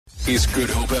is Good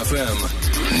Hope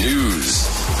FM News.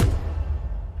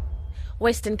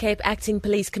 Western Cape Acting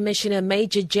Police Commissioner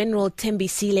Major General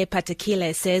Thembisile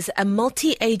Patekile says a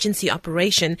multi-agency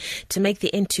operation to make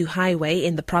the N2 highway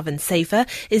in the province safer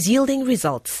is yielding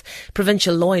results.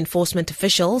 Provincial law enforcement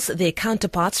officials, their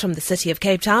counterparts from the city of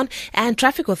Cape Town, and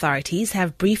traffic authorities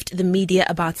have briefed the media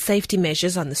about safety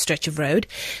measures on the stretch of road.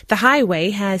 The highway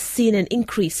has seen an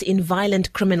increase in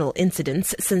violent criminal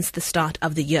incidents since the start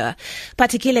of the year.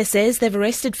 Patekile says they've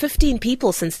arrested 15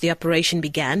 people since the operation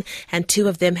began, and 2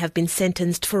 of them have been sentenced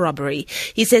for robbery.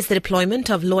 He says the deployment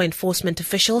of law enforcement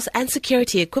officials and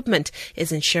security equipment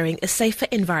is ensuring a safer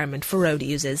environment for road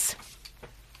users.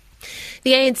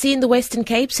 The ANC in the Western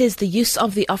Cape says the use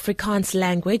of the Afrikaans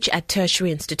language at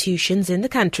tertiary institutions in the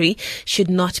country should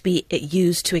not be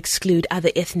used to exclude other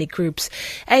ethnic groups.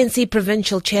 ANC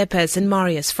Provincial Chairperson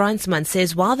Marius Fransman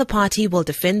says while the party will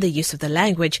defend the use of the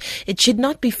language, it should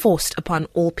not be forced upon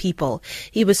all people.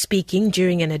 He was speaking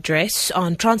during an address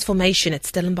on transformation at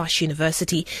Stellenbosch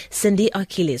University. Cindy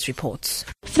Achilles reports.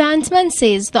 Fransman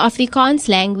says the Afrikaans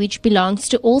language belongs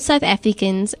to all South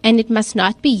Africans and it must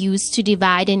not be used to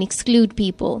divide and exclude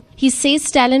people. He says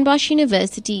Stellenbosch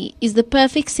University is the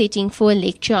perfect setting for a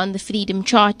lecture on the Freedom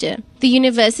Charter. The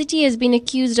university has been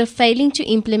accused of failing to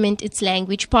implement its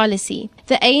language policy.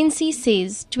 The ANC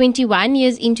says 21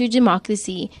 years into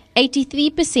democracy,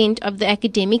 83% of the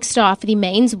academic staff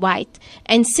remains white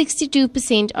and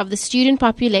 62% of the student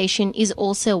population is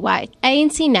also white.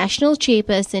 ANC National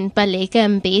Chairperson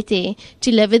Baleka Mbete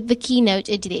delivered the keynote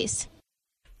address.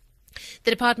 The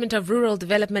Department of Rural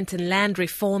Development and Land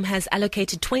Reform has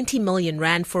allocated 20 million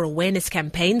rand for awareness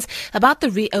campaigns about the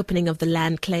reopening of the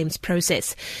land claims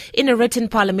process. In a written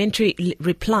parliamentary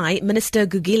reply, Minister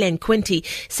Gugile Nkwinti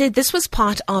said this was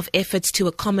part of efforts to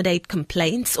accommodate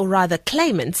complaints, or rather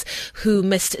claimants, who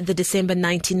missed the December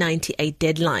 1998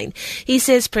 deadline. He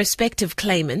says prospective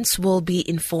claimants will be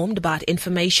informed about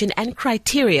information and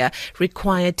criteria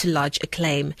required to lodge a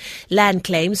claim. Land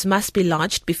claims must be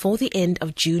lodged before the end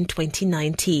of June 2019.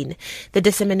 The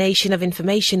dissemination of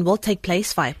information will take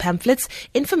place via pamphlets,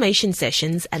 information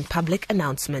sessions and public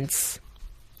announcements.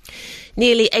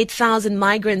 Nearly 8,000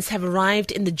 migrants have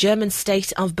arrived in the German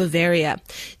state of Bavaria.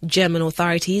 German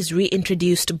authorities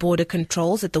reintroduced border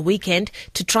controls at the weekend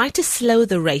to try to slow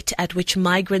the rate at which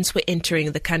migrants were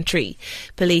entering the country.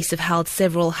 Police have held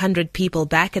several hundred people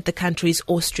back at the country's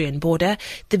Austrian border.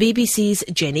 The BBC's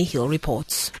Jenny Hill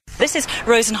reports. This is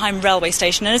Rosenheim railway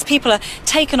station, and as people are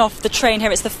taken off the train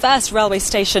here, it's the first railway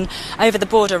station over the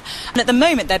border. And at the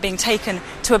moment they're being taken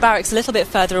to a barracks a little bit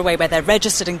further away where they're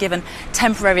registered and given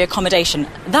temporary accommodation.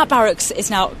 That barracks is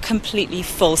now completely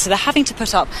full, so they're having to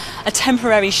put up a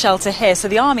temporary shelter here. So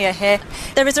the army are here.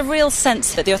 There is a real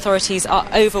sense that the authorities are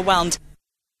overwhelmed.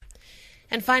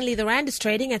 And finally, the rand is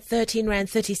trading at 13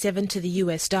 rand 37 to the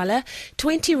US dollar,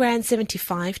 20 rand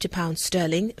 75 to pound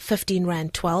sterling, 15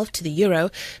 rand 12 to the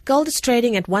euro. Gold is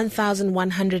trading at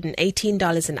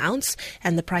 $1,118 an ounce,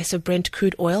 and the price of Brent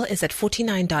crude oil is at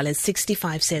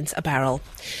 $49.65 a barrel.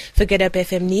 For Good Hope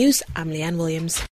FM News, I'm Leanne Williams.